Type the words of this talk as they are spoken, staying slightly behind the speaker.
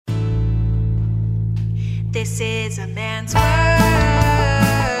This is a man's world,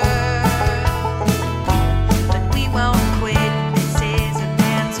 but we won't quit. This is a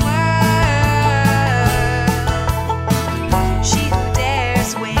man's world. She who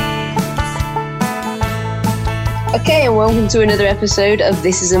dares wins. Okay, and welcome to another episode of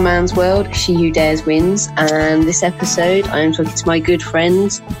This is a Man's World, She Who Dares Wins. And this episode, I am talking to my good friend,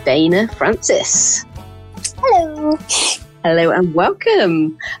 Dana Francis. Hello. Hello and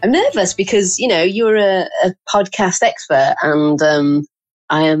welcome. I'm nervous because, you know, you're a podcast expert and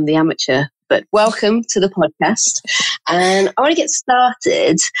I am the amateur. But welcome to the podcast. And I want to get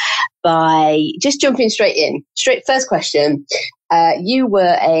started by just jumping straight in. First question. You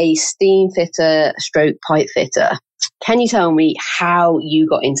were a steam fitter stroke pipe fitter. Can you tell me how you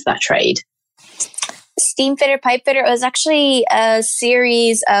got into that trade? Steam fitter, pipe fitter, it was actually a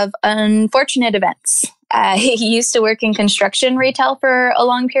series of unfortunate events. I used to work in construction retail for a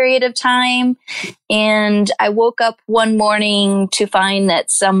long period of time, and I woke up one morning to find that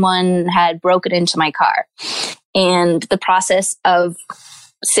someone had broken into my car. And the process of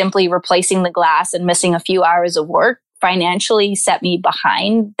simply replacing the glass and missing a few hours of work financially set me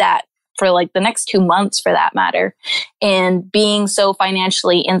behind that for like the next 2 months, for that matter. And being so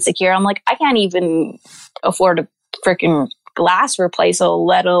financially insecure, I'm like, I can't even afford a freaking glass replaceable,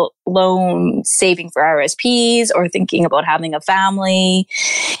 let alone saving for RSPs or thinking about having a family.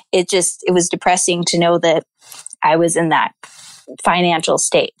 It was depressing to know that I was in that financial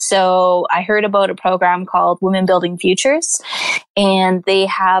state. So I heard about a program called Women Building Futures, and they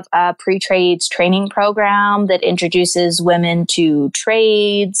have a pre-trades training program that introduces women to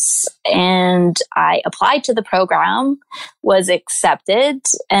trades. And I applied to the program, was accepted,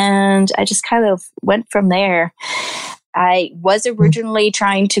 and I just kind of went from there. I was originally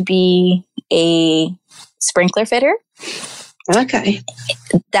trying to be a sprinkler fitter. Okay.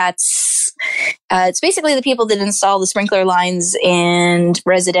 It's basically the people that install the sprinkler lines in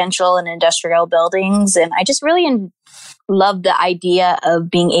residential and industrial buildings. And I just really love the idea of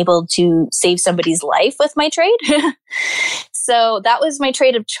being able to save somebody's life with my trade. So that was my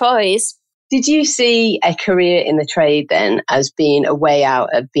trade of choice. Did you see a career in the trade then as being a way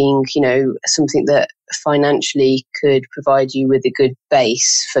out of being, you know, something that financially could provide you with a good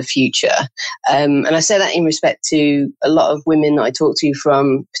base for future? And I say that in respect to a lot of women that I talk to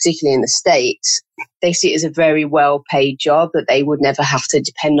from, particularly in the States, they see it as a very well-paid job that they would never have to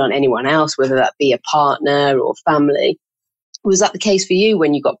depend on anyone else, whether that be a partner or family. Was that the case for you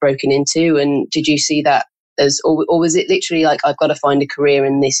when you got broken into? And did you see that or was it literally like, I've got to find a career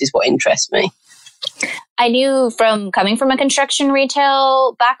and this is what interests me? I knew from coming from a construction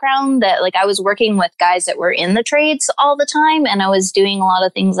retail background that like I was working with guys that were in the trades all the time, and I was doing a lot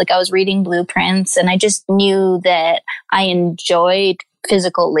of things like I was reading blueprints, and I just knew that I enjoyed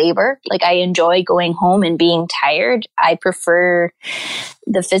physical labor. Like I enjoy going home and being tired. I prefer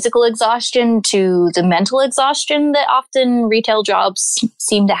the physical exhaustion to the mental exhaustion that often retail jobs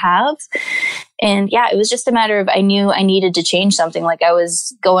seem to have. And yeah, it was just a matter of, I knew I needed to change something. Like I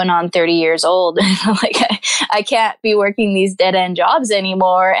was going on 30 years old and like I can't be working these dead end jobs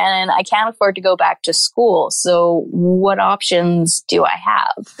anymore, and I can't afford to go back to school. So what options do I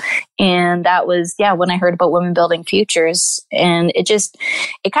have? And that was, when I heard about Women Building Futures, and it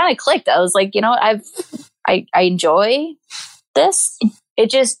kind of clicked. I was like, you know, I enjoy this. It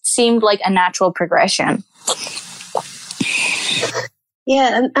just seemed like a natural progression.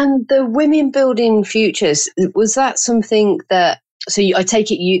 Yeah, and the Women Building Futures, was that something that, I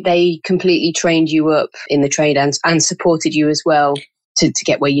take it they completely trained you up in the trade and supported you as well to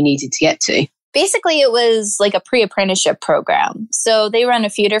get where you needed to get to? Basically, it was like a pre-apprenticeship program. So they run a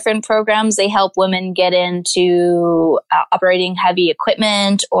few different programs. They help women get into operating heavy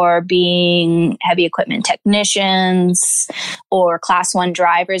equipment or being heavy equipment technicians or class 1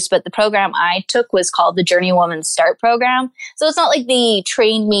 drivers. But the program I took was called the Journeywoman Start Program. So it's not like they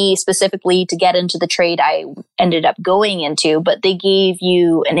trained me specifically to get into the trade I ended up going into, but they gave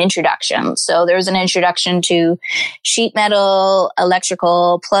you an introduction. So there was an introduction to sheet metal,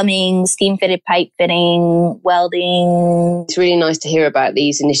 electrical, plumbing, steam fitted pipe fitting, welding. It's really nice to hear about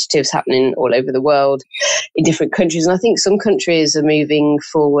these initiatives happening all over the world in different countries. And I think some countries are moving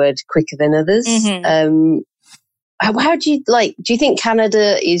forward quicker than others. Mm-hmm. How do you think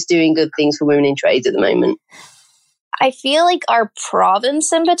Canada is doing good things for women in trades at the moment? I feel like our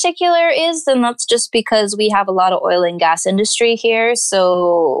province in particular is, and that's just because we have a lot of oil and gas industry here.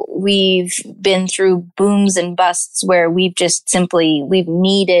 So we've been through booms and busts where we've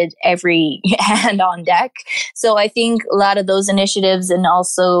needed every hand on deck. So I think a lot of those initiatives, and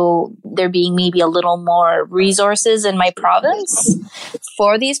also there being maybe a little more resources in my province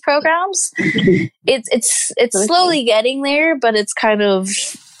for these programs, it's slowly getting there, but it's kind of,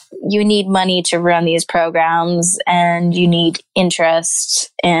 you need money to run these programs and you need interest.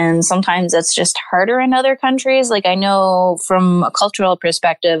 And sometimes it's just harder in other countries. Like, I know from a cultural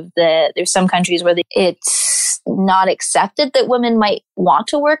perspective that there's some countries where it's not accepted that women might want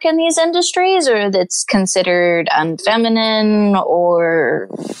to work in these industries, or that's considered unfeminine, or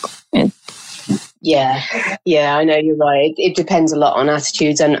Yeah, I know, you're right. It depends a lot on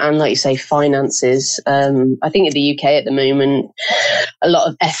attitudes and like you say, finances. I think in the UK at the moment, a lot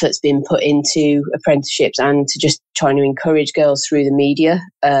of effort's been put into apprenticeships and to just trying to encourage girls through the media,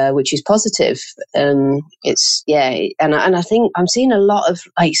 which is positive. And I think I'm seeing a lot of,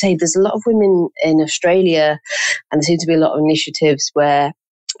 like you say, there's a lot of women in Australia, and there seem to be a lot of initiatives where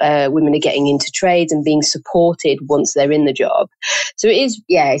women are getting into trades and being supported once they're in the job. So it is,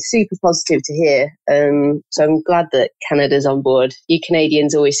 it's super positive to hear. So I'm glad that Canada's on board. You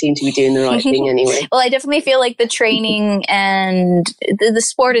Canadians always seem to be doing the right thing anyway. Well, I definitely feel like the training and the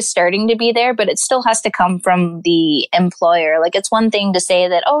sport is starting to be there, but it still has to come from the employer. Like, it's one thing to say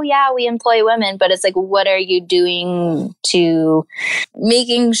that, oh yeah, we employ women, but it's like, what are you doing to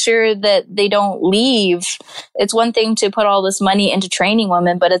making sure that they don't leave? It's one thing to put all this money into training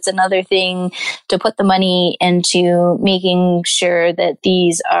women, but it's another thing to put the money into making sure that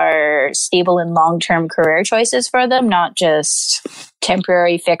these are stable and long-term career choices for them, not just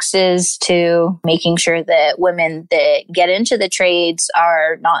temporary fixes to making sure that women that get into the trades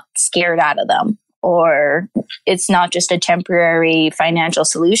are not scared out of them, or it's not just a temporary financial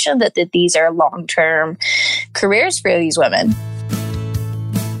solution, that these are long-term careers for these women.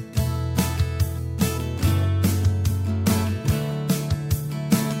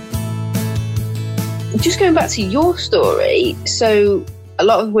 Just going back to your story, so a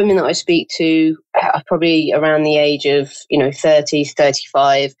lot of women that I speak to are probably around the age of, 30,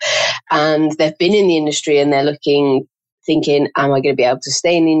 35, and they've been in the industry and they're thinking, am I going to be able to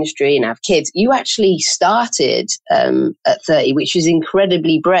stay in the industry and have kids? You actually started at 30, which is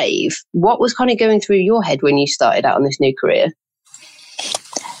incredibly brave. What was kind of going through your head when you started out on this new career?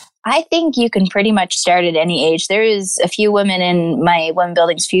 I think you can pretty much start at any age. There is a few women in my Women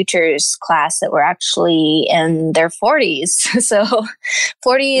Buildings Futures class that were actually in their 40s. So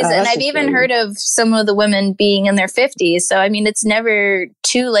 40s, and I've even heard of some of the women being in their 50s. So, I mean, it's never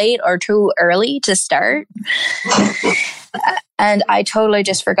too late or too early to start. And I totally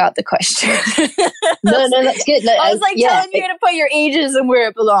just forgot the question. No, that's good. I was like telling you to put your ages and where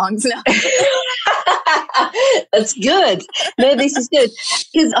it belongs. No. That's good. No, this is good.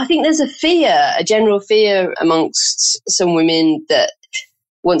 Because I think there's a general fear amongst some women that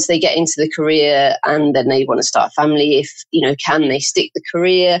once they get into the career and then they want to start a family, if, can they stick the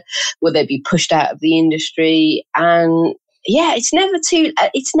career? Will they be pushed out of the industry? And it's never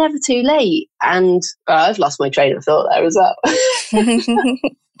too late. And I've lost my train of thought there as well.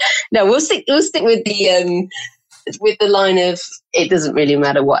 No, we'll stick with the line of, it doesn't really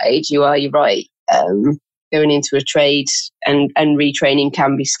matter what age you are. You're right. Going into a trade and retraining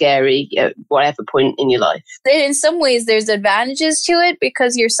can be scary at whatever point in your life. In some ways, there's advantages to it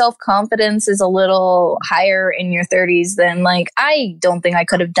because your self-confidence is a little higher in your 30s than, like, I don't think I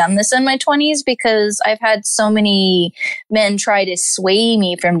could have done this in my 20s because I've had so many men try to sway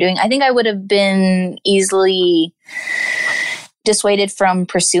me from doing. I think I would have been easily dissuaded from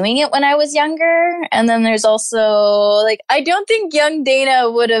pursuing it when I was younger. And then there's also, like, I don't think young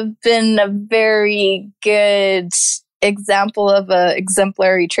Dana would have been a very good example of a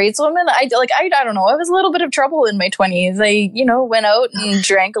exemplary tradeswoman. I don't know. I was a little bit of trouble in my 20s. I, went out and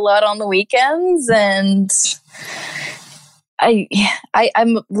drank a lot on the weekends, and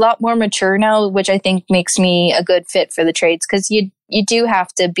I'm a lot more mature now, which I think makes me a good fit for the trades, because you do have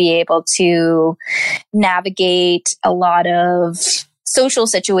to be able to navigate a lot of social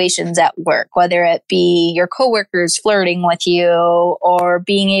situations at work, whether it be your coworkers flirting with you or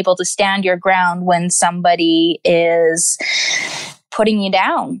being able to stand your ground when somebody is putting you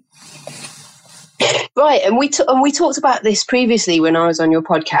down. Right, and we talked about this previously when I was on your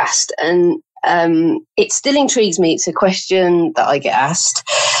podcast, and it still intrigues me. It's a question that I get asked.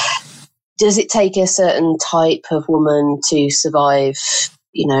 Does it take a certain type of woman to survive,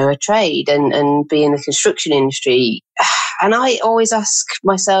 a trade and be in the construction industry? And I always ask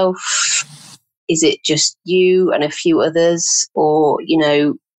myself, Is it just you and a few others, or, you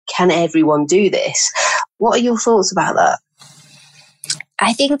know, can everyone do this? What are your thoughts about that?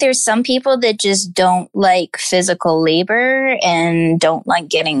 I think there's some people that just don't like physical labor and don't like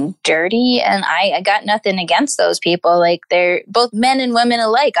getting dirty. And I got nothing against those people. Like, they're both men and women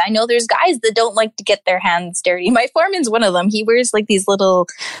alike. I know there's guys that don't like to get their hands dirty. My foreman's one of them. He wears like these little,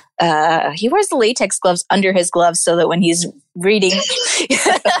 he wears the latex gloves under his gloves so that when he's reading, and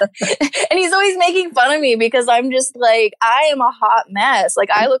he's always making fun of me because I'm just like, I am a hot mess. Like,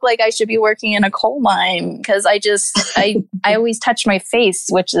 I look like I should be working in a coal mine because I always touch my face,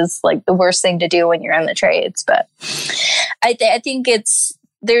 which is like the worst thing to do when you're in the trades. But I think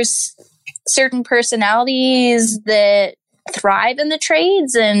there's certain personalities that thrive in the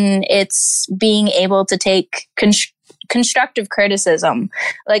trades, and it's being able to take constructive criticism.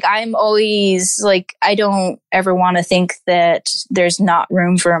 Like, I'm always like, I don't ever want to think that there's not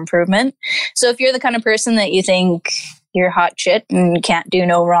room for improvement. So if you're the kind of person that you think you're hot shit and can't do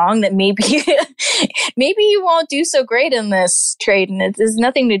no wrong, that maybe you won't do so great in this trade. And it has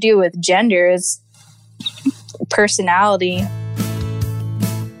nothing to do with gender, it's personality.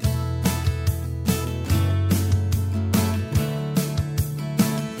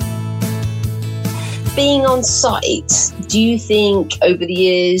 Being on site, do you think over the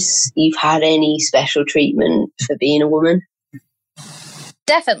years you've had any special treatment for being a woman?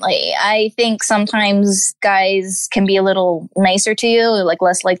 Definitely. I think sometimes guys can be a little nicer to you, like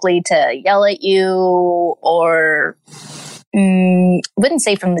less likely to yell at you, or wouldn't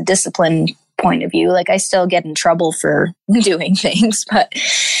say from the discipline point of view. Like, I still get in trouble for doing things, but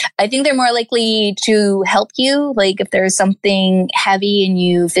I think they're more likely to help you. Like, if there's something heavy and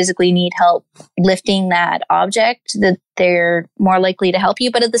you physically need help lifting that object, that they're more likely to help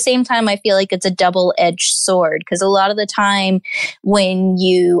you. But at the same time, I feel like it's a double-edged sword, because a lot of the time when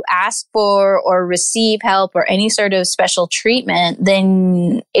you ask for or receive help or any sort of special treatment,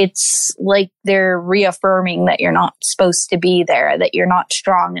 then it's like they're reaffirming that you're not supposed to be there, that you're not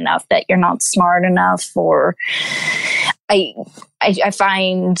strong enough, that you're not smart enough. Or I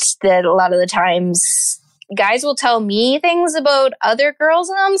find that a lot of the times guys will tell me things about other girls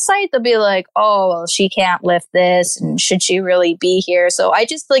on site. They'll be like, oh, well, she can't lift this, and should she really be here? So I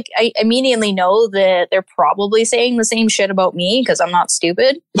immediately know that they're probably saying the same shit about me because I'm not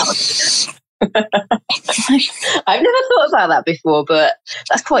stupid. I've never thought about that before, but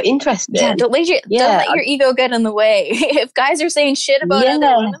that's quite interesting. Yeah, don't let your ego get in the way. If guys are saying shit about other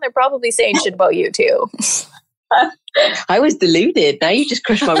women, they're probably saying shit about you too. I was deluded. Now you just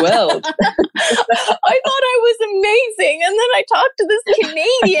crushed my world. I thought I was amazing, and then I talked to this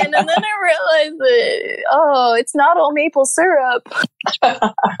Canadian, and then I realized that, oh, it's not all maple syrup.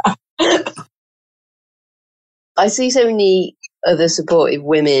 I see so many other supportive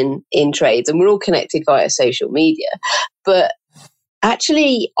women in trades, and we're all connected via social media, but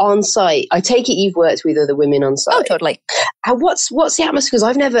actually on site, I take it you've worked with other women on site. Oh, totally. And what's the atmosphere? Because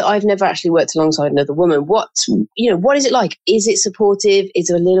I've never actually worked alongside another woman. What is it like? Is it supportive? Is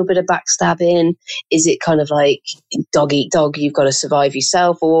there a little bit of backstabbing? Is it kind of like dog eat dog? You've got to survive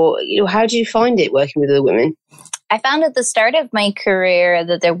yourself, or how do you find it working with other women? I found at the start of my career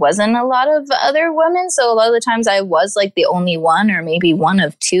that there wasn't a lot of other women. So a lot of the times I was like the only one, or maybe one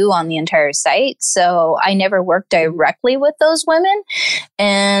of two on the entire site. So I never worked directly with those women.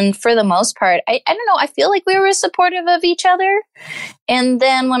 And for the most part, I don't know, I feel like we were supportive of each other. And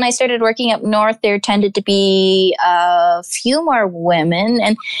then when I started working up north, there tended to be a few more women.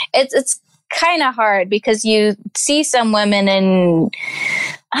 And it's kind of hard because you see some women, and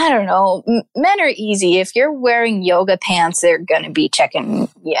I don't know, men are easy. If you're wearing yoga pants, they're going to be checking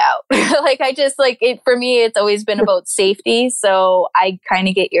you out. For me, it's always been about safety. So I kind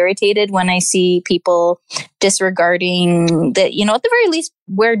of get irritated when I see people disregarding that, at the very least,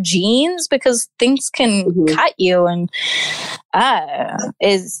 wear jeans, because things can cut you. And but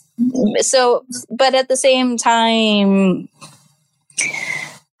at the same time,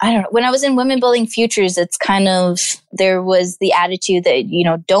 I don't know. When I was in Women Building Futures, it's kind of, there was the attitude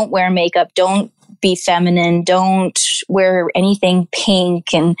that, don't wear makeup, don't be feminine, don't wear anything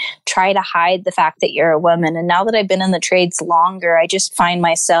pink, and try to hide the fact that you're a woman. And now that I've been in the trades longer, I just find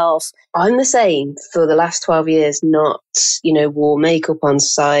myself. I'm the same for the last 12 years, not, wore makeup on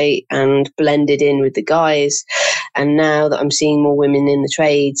site and blended in with the guys. And now that I'm seeing more women in the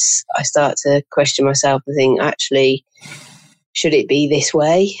trades, I start to question myself and think, actually, should it be this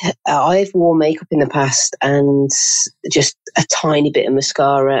way? I've worn makeup in the past and just a tiny bit of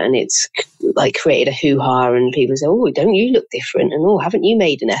mascara, and it's like created a hoo-ha, and people say, oh, don't you look different? And, oh, haven't you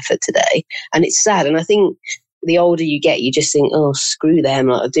made an effort today? And it's sad. And I think the older you get, you just think, oh, screw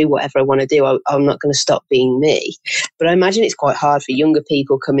them, I'll do whatever I want to do. I'm not going to stop being me. But I imagine it's quite hard for younger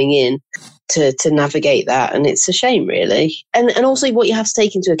people coming in to navigate that, and it's a shame, really. And also what you have to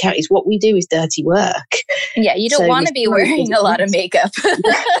take into account is what we do is dirty work. Yeah, you don't want to be wearing a lot of makeup. I'm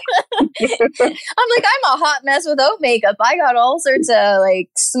like, I'm a hot mess without makeup. I got all sorts of like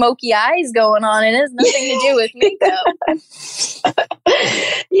smoky eyes going on, and it has nothing to do with makeup.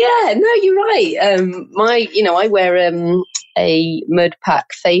 Yeah, no, you're right. I wear a mud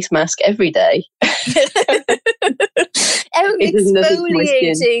pack face mask every day. I'm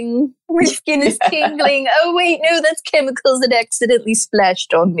exfoliating. My skin is tingling. Oh wait, no, that's chemicals that accidentally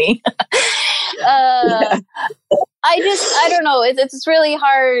splashed on me. I don't know. It's really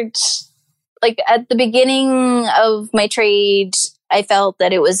hard. Like at the beginning of my trade, I felt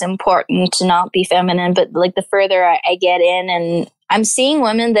that it was important to not be feminine, but like the further I get in, and I'm seeing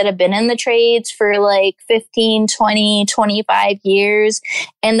women that have been in the trades for like 15, 20, 25 years.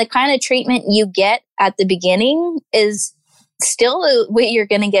 And the kind of treatment you get at the beginning is still the way you're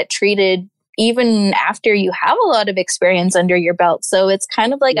going to get treated even after you have a lot of experience under your belt. So it's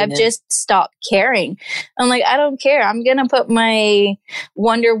kind of like I've just stopped caring. I'm like, I don't care. I'm going to put my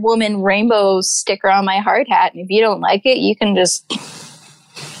Wonder Woman rainbow sticker on my hard hat. And if you don't like it, you can just...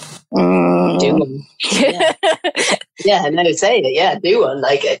 do one. Yeah. Yeah, no, say it. Yeah, do one.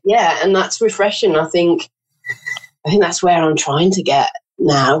 Like, yeah, and that's refreshing. I think that's where I'm trying to get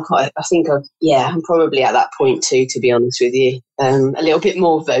now. I think I'm probably at that point too, to be honest with you. A little bit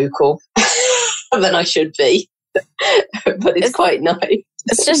more vocal than I should be, but it's quite nice.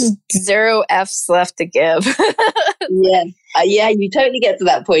 It's just 0 F's left to give. Yeah, you totally get to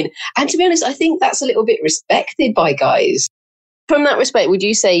that point. And to be honest, I think that's a little bit respected by guys. From that respect, would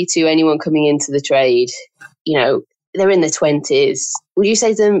you say to anyone coming into the trade, they're in their 20s, would you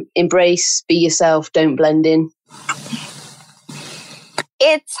say to them, embrace, be yourself, don't blend in?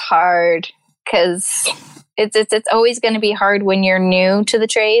 It's hard because it's always going to be hard when you're new to the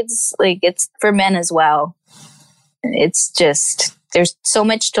trades. Like it's for men as well. It's just, there's so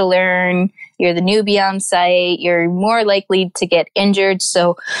much to learn. You're the newbie on site. You're more likely to get injured.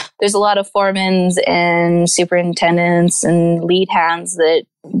 So there's a lot of foremans and superintendents and lead hands that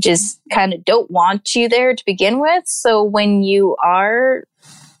just kind of don't want you there to begin with. So when you are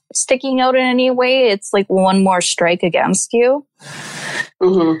sticking out in any way, it's like one more strike against you.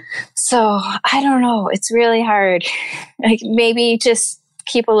 Mm-hmm. So I don't know. It's really hard. Like maybe just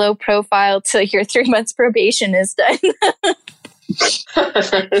keep a low profile till your 3 months probation is done.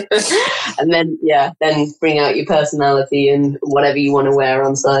 And then bring out your personality and whatever you want to wear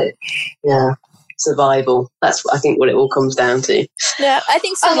on site. Yeah, survival. That's I think what it all comes down to. Yeah, I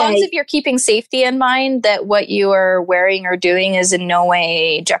think so long as if you're keeping safety in mind, that what you are wearing or doing is in no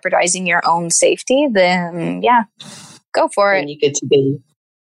way jeopardizing your own safety, then yeah, go for it. You're good to be.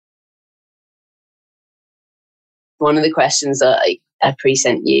 One of the questions that I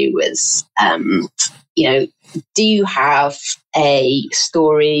pre-sent you was, do you have a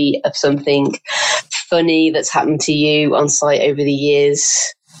story of something funny that's happened to you on site over the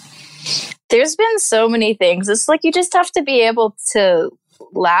years? There's been so many things. It's like you just have to be able to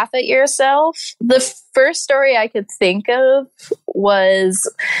laugh at yourself. The first story I could think of was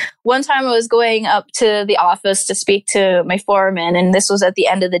one time I was going up to the office to speak to my foreman, and this was at the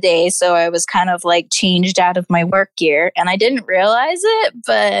end of the day, so I was kind of like changed out of my work gear, and I didn't realize it,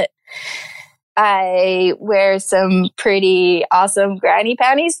 but I wear some pretty awesome granny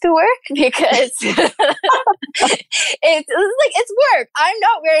panties to work because it's work. I'm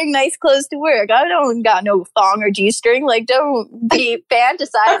not wearing nice clothes to work. I don't got no thong or G-string. Like, don't be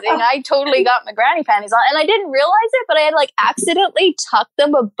fantasizing. I totally got my granny panties on, and I didn't realize it, but I had like accidentally tucked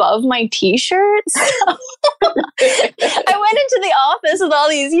them above my t-shirts. I went into the office with all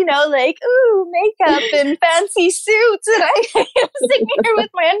these, makeup and fancy suits, and I was sitting here with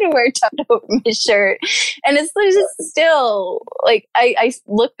my underwear tucked over my shirt, and it's just still like I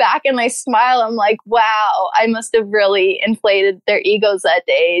look back and I smile. I'm like, wow, I must have really inflated their egos that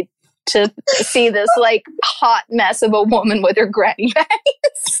day to see this like hot mess of a woman with her granny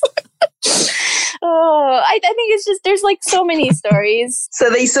panties. I think it's just there's like so many stories. So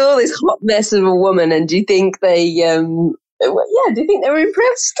they saw this hot mess of a woman, and do you think they do you think they were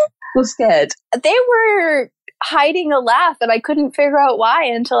impressed or scared? They were hiding a laugh, and I couldn't figure out why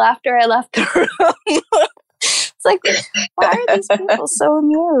until after I left the room. It's like, why are these people so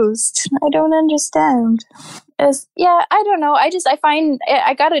amused? I don't understand. I don't know. I find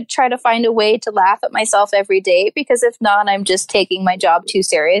I gotta try to find a way to laugh at myself every day, because if not, I'm just taking my job too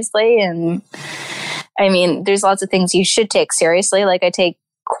seriously. And I mean, there's lots of things you should take seriously. Like I take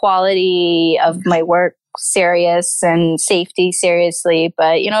quality of my work serious and safety seriously.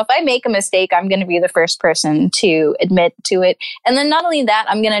 But, if I make a mistake, I'm going to be the first person to admit to it. And then not only that,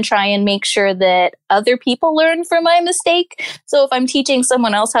 I'm going to try and make sure that other people learn from my mistake. So if I'm teaching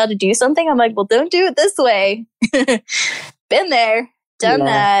someone else how to do something, I'm like, well, don't do it this way. Been there, done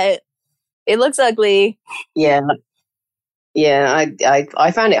that. It looks ugly. Yeah.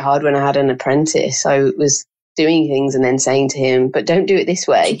 I found it hard when I had an apprentice. I was doing things and then saying to him, but don't do it this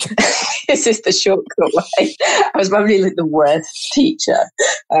way. This is the shortcut way. I was probably like the worst teacher.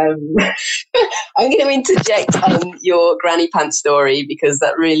 I'm going to interject on your granny pants story because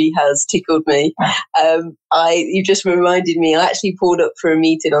that really has tickled me. You just reminded me, I actually pulled up for a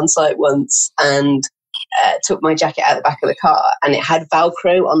meeting on site once and took my jacket out the back of the car, and it had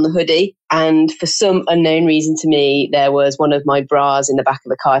Velcro on the hoodie. And for some unknown reason to me, there was one of my bras in the back of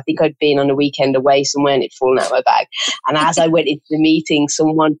the car. I think I'd been on a weekend away somewhere and it'd fallen out of my bag. And as I went into the meeting,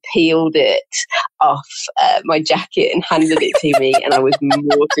 someone peeled it off my jacket and handed it to me, and I was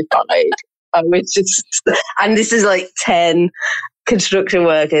mortified. I was just, and this is like 10 construction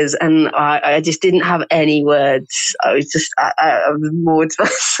workers, and I just didn't have any words. I was just, I was mortified.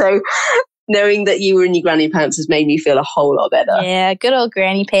 So knowing that you were in your granny pants has made me feel a whole lot better. Yeah, good old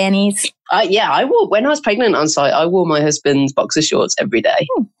granny panties. I wore, when I was pregnant on site, I wore my husband's boxer shorts every day.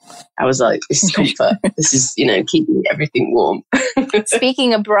 I was like, this is comfort. This is, keeping everything warm.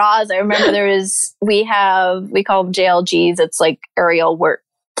 Speaking of bras, I remember we call them JLGs. It's like aerial work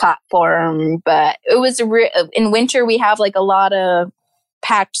platform, but it was in winter, we have like a lot of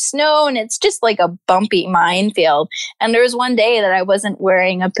packed snow, and it's just like a bumpy minefield. And there was one day that I wasn't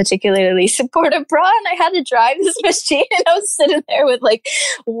wearing a particularly supportive bra, and I had to drive this machine, and I was sitting there with like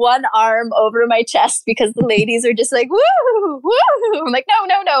one arm over my chest because the ladies are just like, woo, woo. I'm like,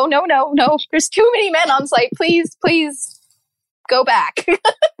 no. There's too many men on site. Please go back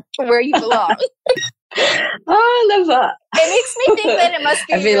where you belong. Oh, I love that. It makes me think that it must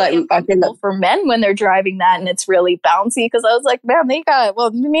be uncomfortable for men when they're driving that and it's really bouncy, because I was like, man,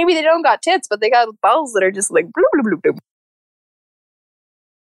 maybe they don't got tits, but they got balls that are just like bloop, bloop, bloop, bloop.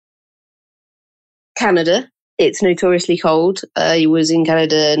 Canada, it's notoriously cold. I was in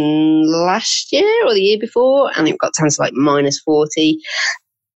Canada last year or the year before, and it got down to like -40.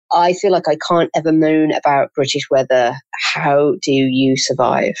 I feel like I can't ever moan about British weather. How do you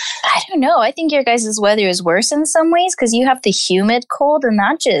survive? I don't know. I think your guys' weather is worse in some ways because you have the humid cold, and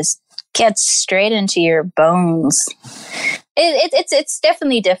that just gets straight into your bones. It's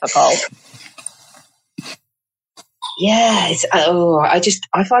definitely difficult. Yeah,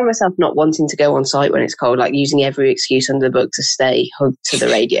 I find myself not wanting to go on site when it's cold, like using every excuse under the book to stay hugged to the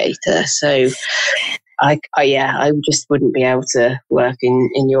radiator. So I just wouldn't be able to work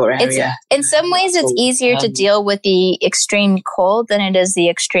in your area. In some ways, it's easier to deal with the extreme cold than it is the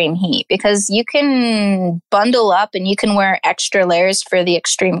extreme heat, because you can bundle up and you can wear extra layers for the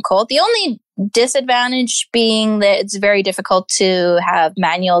extreme cold. The only disadvantage being that it's very difficult to have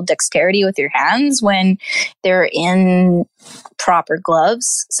manual dexterity with your hands when they're in proper gloves.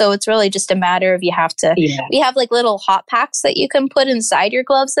 So it's really just a matter of we have like little hot packs that you can put inside your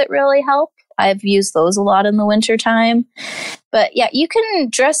gloves that really help. I've used those a lot in the winter time. But yeah, you can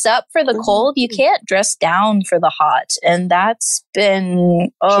dress up for the cold. You can't dress down for the hot. And that's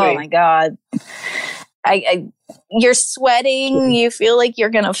been, oh my God. You're sweating, you feel like you're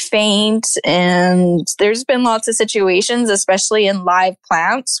going to faint. And there's been lots of situations, especially in live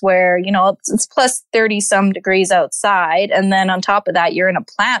plants, where, it's plus 30 some degrees outside. And then on top of that, you're in a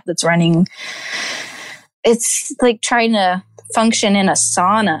plant that's running. It's like trying to function in a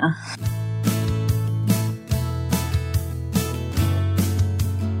sauna.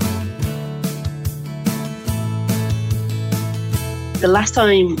 The last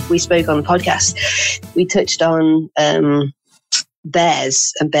time we spoke on the podcast, we touched on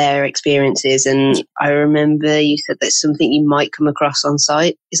bears and bear experiences, and I remember you said that's something you might come across on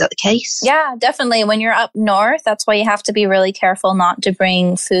site. Is that the case? Yeah, definitely. When you're up north, that's why you have to be really careful not to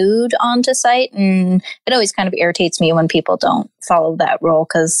bring food onto site. And it always kind of irritates me when people don't follow that rule,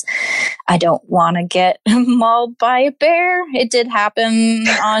 because I don't want to get mauled by a bear. It did happen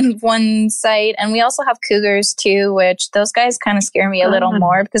on one site. And we also have cougars too, which those guys kind of scare me a little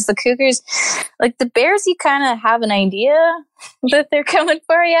more, because the cougars, like the bears, you kind of have an idea that they're coming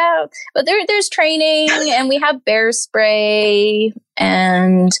for you. But there's training, and we have bear spray.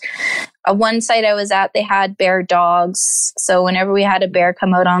 And one site I was at, they had bear dogs. So whenever we had a bear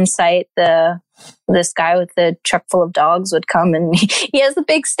come out on site, this guy with the truck full of dogs would come, and he has the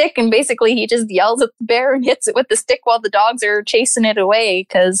big stick, and basically he just yells at the bear and hits it with the stick while the dogs are chasing it away.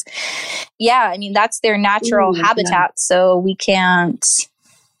 Because, that's their natural habitat. So we can't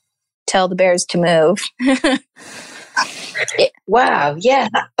tell the bears to move. Wow, yeah,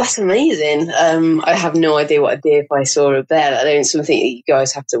 that's amazing. I have no idea what I'd do if I saw a bear. I don't something that you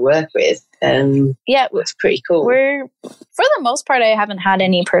guys have to work with. Yeah, that's pretty cool. For the most part, I haven't had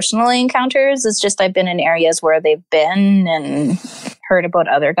any personal encounters. It's just I've been in areas where they've been and heard about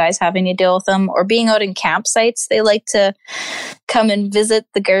other guys having to deal with them, or being out in campsites. They like to come and visit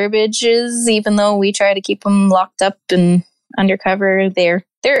the garbages, even though we try to keep them locked up and undercover. They're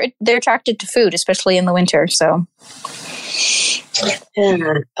attracted to food, especially in the winter. So. Yeah.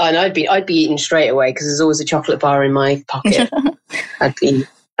 And I'd be eating straight away because there's always a chocolate bar in my pocket. I'd be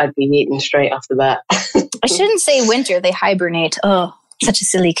eating straight off the bat. I shouldn't say winter; they hibernate. Oh, such a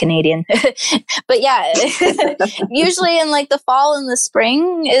silly Canadian. But yeah, usually in like the fall and the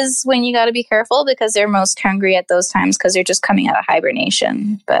spring is when you got to be careful because they're most hungry at those times because they're just coming out of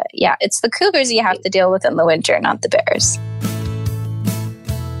hibernation. But yeah, it's the cougars you have to deal with in the winter, not the bears.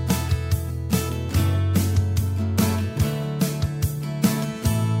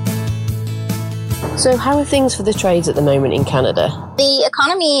 So how are things for the trades at the moment in Canada? The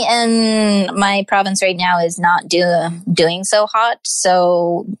economy in my province right now is not doing so hot.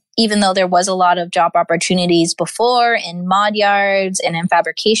 So even though there was a lot of job opportunities before in mod yards and in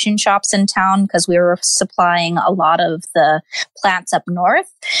fabrication shops in town, because we were supplying a lot of the plants up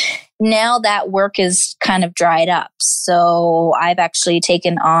north, now that work is kind of dried up. So I've actually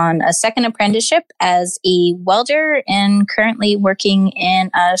taken on a second apprenticeship as a welder and currently working in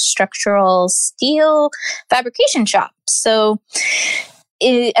a structural steel fabrication shop. So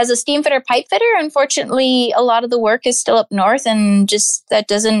as a steamfitter, pipe fitter, unfortunately, a lot of the work is still up north, and just that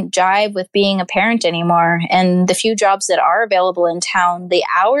doesn't jive with being a parent anymore. And the few jobs that are available in town, the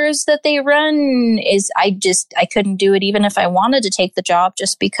hours that they run I couldn't do it even if I wanted to take the job,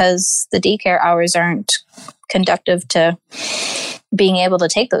 just because the daycare hours aren't conducive to being able to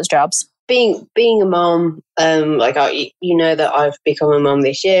take those jobs. Being a mom, that I've become a mom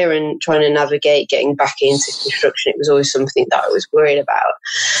this year, and trying to navigate getting back into construction, it was always something that I was worried about.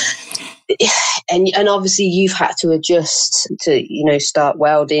 And obviously you've had to adjust to, start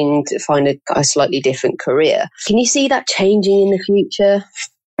welding, to find a slightly different career. Can you see that changing in the future?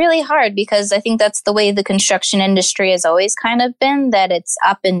 Really hard, because I think that's the way the construction industry has always kind of been, that it's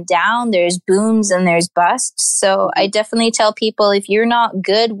up and down. There's booms and there's busts. So I definitely tell people, if you're not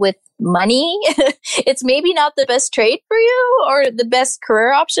good with money, it's maybe not the best trade for you or the best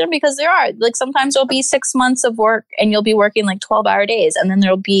career option, because there are sometimes there'll be 6 months of work and you'll be working 12-hour days, and then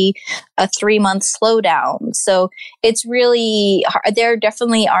there'll be a 3-month slowdown. So it's really hard. There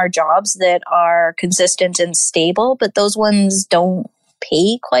definitely are jobs that are consistent and stable, but those ones don't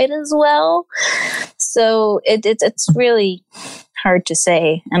pay quite as well. So it's really hard to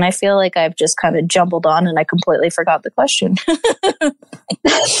say. And I feel like I've just kind of jumbled on and I completely forgot the question.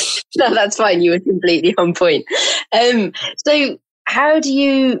 No, that's fine. You were completely on point. So how do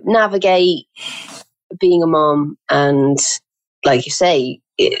you navigate being a mom and, like you say,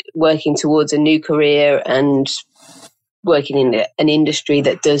 working towards a new career and working in an industry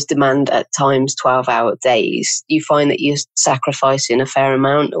that does demand at times 12-hour days? Do you find that you're sacrificing a fair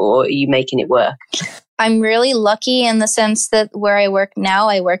amount, or are you making it work? I'm really lucky in the sense that where I work now,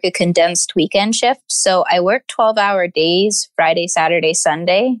 I work a condensed weekend shift. So I work 12-hour days, Friday, Saturday,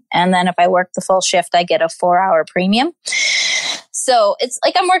 Sunday. And then if I work the full shift, I get a 4-hour premium. So it's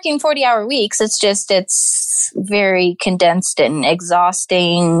like I'm working 40-hour weeks. It's very condensed and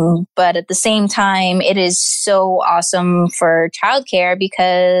exhausting. But at the same time, it is so awesome for childcare,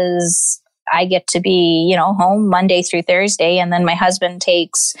 because I get to be, home Monday through Thursday, and then my husband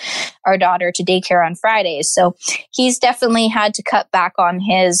takes our daughter to daycare on Fridays. So he's definitely had to cut back on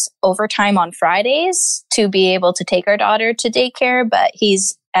his overtime on Fridays to be able to take our daughter to daycare, but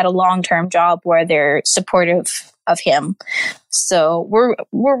he's at a long-term job where they're supportive of him. So we're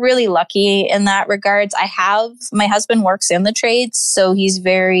really lucky in that regards. My husband works in the trades, so he's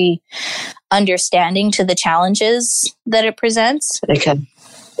very understanding to the challenges that it presents. Okay.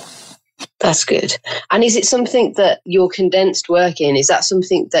 That's good. And is it something that your condensed work in, is that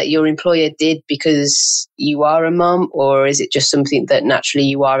something that your employer did because you are a mum, or is it just something that naturally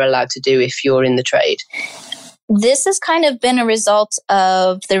you are allowed to do if you're in the trade? This has kind of been a result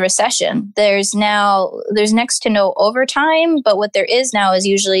of the recession. There's next to no overtime, but what there is now is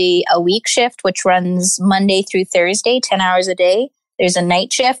usually a week shift, which runs Monday through Thursday, 10 hours a day. There's a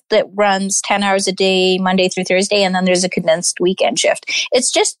night shift that runs 10 hours a day, Monday through Thursday, and then there's a condensed weekend shift.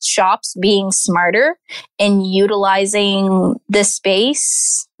 It's just shops being smarter and utilizing the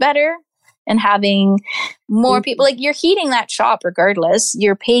space better and having more people. Like, you're heating that shop regardless.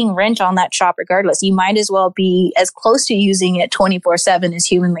 You're paying rent on that shop regardless. You might as well be as close to using it 24/7 as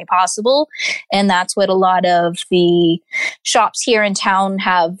humanly possible. And that's what a lot of the shops here in town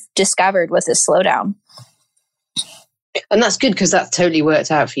have discovered with this slowdown. And that's good, because that totally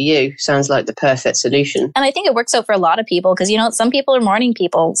worked out for you. Sounds like the perfect solution. And I think it works out for a lot of people, because, some people are morning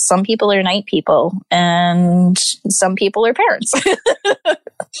people, some people are night people, and some people are parents.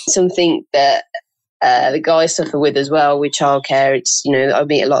 Something that the guys suffer with as well with childcare. It's, I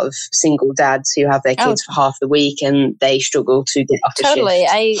meet a lot of single dads who have their kids for half the week, and they struggle to get off a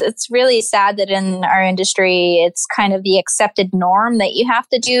shift. It's really sad that in our industry, it's kind of the accepted norm that you have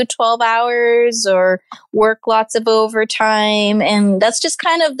to do 12 hours or work lots of overtime. And that's just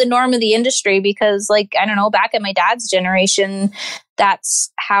kind of the norm of the industry, because, I don't know, back in my dad's generation,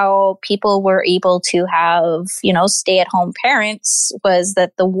 that's how people were able to have, stay-at-home parents, was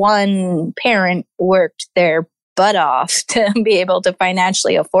that the one parent worked their butt off to be able to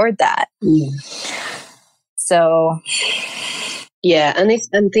financially afford that. Yeah. So, yeah,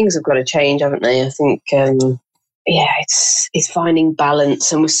 and things have got to change, haven't they? I think, it's finding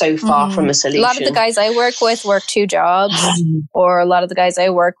balance, and we're so far from a solution. A lot of the guys I work with work 2 jobs, or a lot of the guys I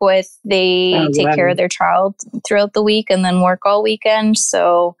work with, they take care of their child throughout the week and then work all weekend.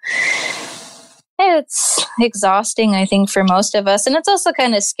 So it's exhausting, I think, for most of us. And it's also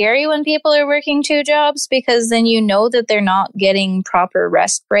kind of scary when people are working 2 jobs, because then that they're not getting proper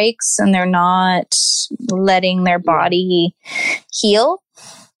rest breaks, and they're not letting their body heal.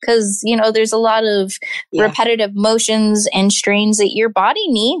 Because, there's a lot of repetitive motions and strains that your body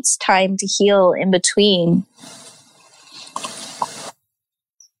needs time to heal in between.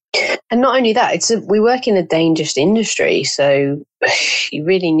 And not only that, we work in a dangerous industry, so you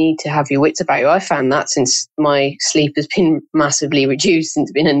really need to have your wits about you. I found that since my sleep has been massively reduced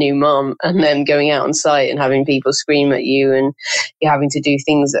since being a new mom, and then going out on site and having people scream at you, and you're having to do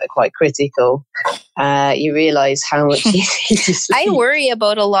things that are quite critical, you realise how much you need to sleep. I worry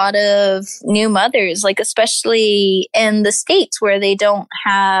about a lot of new mothers, especially in the States, where they don't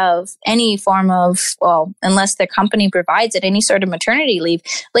have any form of, unless their company provides it, any sort of maternity leave.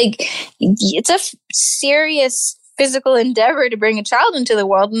 It's a serious physical endeavor to bring a child into the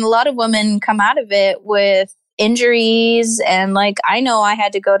world, and a lot of women come out of it with injuries. And I know I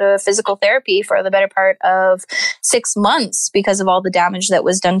had to go to physical therapy for the better part of 6 months because of all the damage that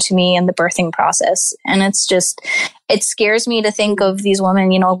was done to me in the birthing process. And it scares me to think of these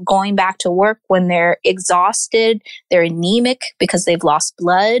women, going back to work when they're exhausted, they're anemic because they've lost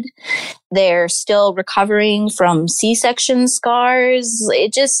blood, they're still recovering from C-section scars.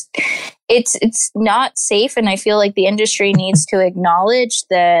 It's not safe. And I feel like the industry needs to acknowledge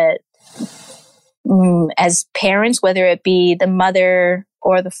that as parents, whether it be the mother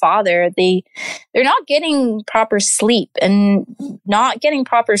or the father, they're not getting proper sleep. And not getting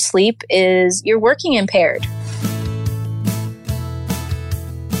proper sleep is you're working impaired.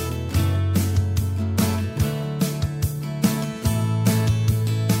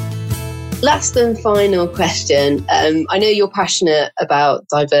 Last and final question. I know you're passionate about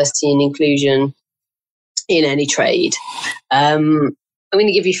diversity and inclusion in any trade. I'm going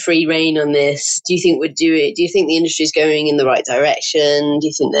to give you free rein on this. Do you think we'd do it? Do you think the industry is going in the right direction? Do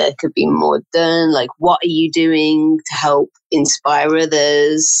you think there could be more done? What are you doing to help inspire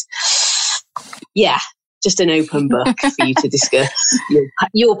others? Yeah, just an open book for you to discuss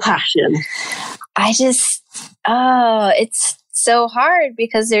your passion. It's so hard,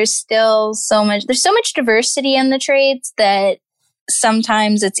 because there's so much diversity in the trades that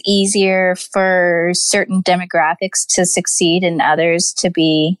sometimes it's easier for certain demographics to succeed and others to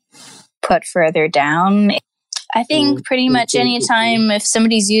be put further down. I think pretty much any time if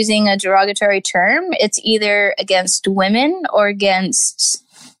somebody's using a derogatory term, it's either against women or against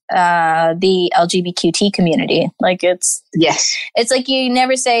the LGBTQ community. It's you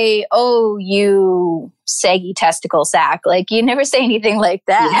never say, "Oh, you saggy testicle sack." You never say anything like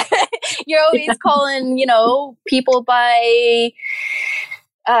that. Yeah. You're always calling, people by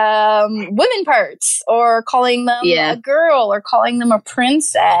women parts, or calling them a girl, or calling them a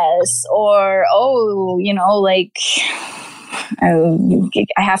princess, or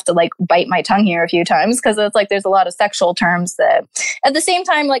I have to bite my tongue here a few times, because it's there's a lot of sexual terms that at the same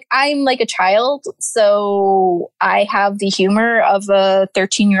time, I'm a child, so I have the humor of a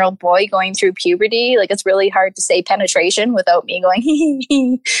 13-year-old boy going through puberty. It's really hard to say penetration without me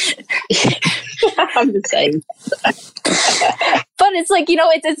going I'm the same. But it's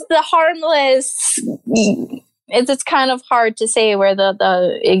it's the harmless. It's kind of hard to say where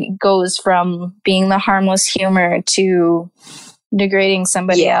it goes from being the harmless humor to degrading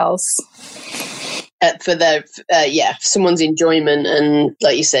somebody else. for their someone's enjoyment, and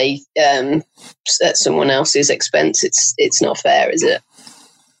like you say, at someone else's expense. It's not fair, is it?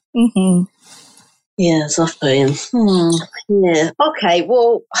 Mm-hmm. Yeah, exactly. Yeah. Okay.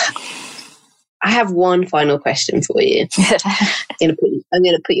 Well, I have one final question for you. I'm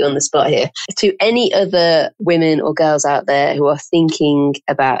going to put you on the spot here. To any other women or girls out there who are thinking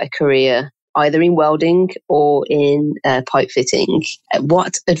about a career, either in welding or in pipe fitting,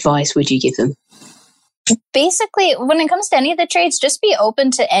 what advice would you give them? Basically, when it comes to any of the trades, just be open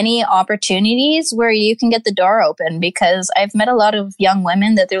to any opportunities where you can get the door open, because I've met a lot of young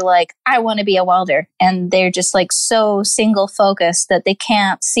women that they're like, I want to be a welder. And they're just like so single focused that they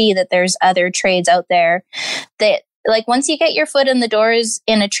can't see that there's other trades out there that, like, once you get your foot in the doors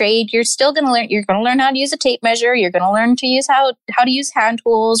in a trade, you're still going to learn. You're going to learn how to use a tape measure. You're going to learn to use how to use hand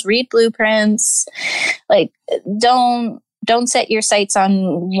tools, read blueprints. Like, don't set your sights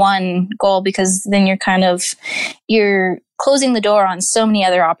on one goal, because then you're closing the door on so many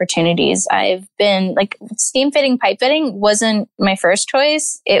other opportunities. I've been like, steam fitting, pipe fitting wasn't my first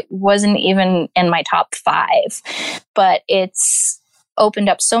choice. It wasn't even in my top 5, but it's opened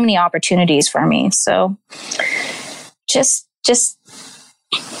up so many opportunities for me. So just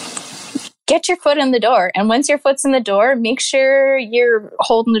get your foot in the door. And once your foot's in the door, make sure you're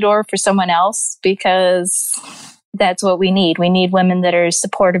holding the door for someone else, because that's what we need. We need women that are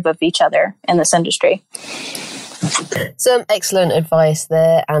supportive of each other in this industry. Some excellent advice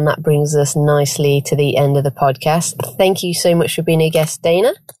there, and that brings us nicely to the end of the podcast. Thank you so much for being a guest,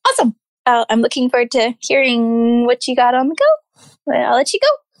 Dana. Awesome. I'm looking forward to hearing what you got on the go. Well, I'll let you go.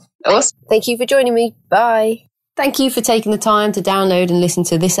 Awesome. Thank you for joining me. Bye. Thank you for taking the time to download and listen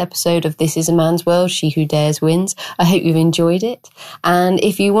to this episode of This Is a Man's World, She Who Dares Wins. I hope you've enjoyed it. And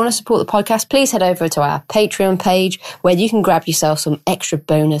if you want to support the podcast, please head over to our Patreon page, where you can grab yourself some extra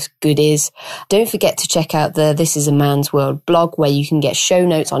bonus goodies. Don't forget to check out the This Is a Man's World blog, where you can get show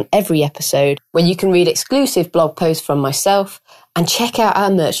notes on every episode, where you can read exclusive blog posts from myself, and check out our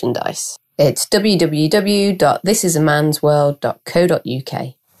merchandise. It's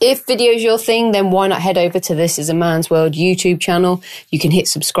www.thisisamansworld.co.uk. If video is your thing, then why not head over to This Is a Man's World YouTube channel. You can hit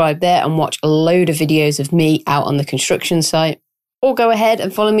subscribe there and watch a load of videos of me out on the construction site. Or go ahead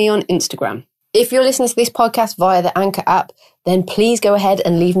and follow me on Instagram. If you're listening to this podcast via the Anchor app, then please go ahead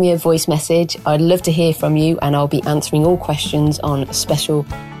and leave me a voice message. I'd love to hear from you, and I'll be answering all questions on a special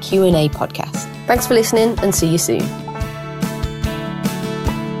Q&A podcast. Thanks for listening, and see you soon.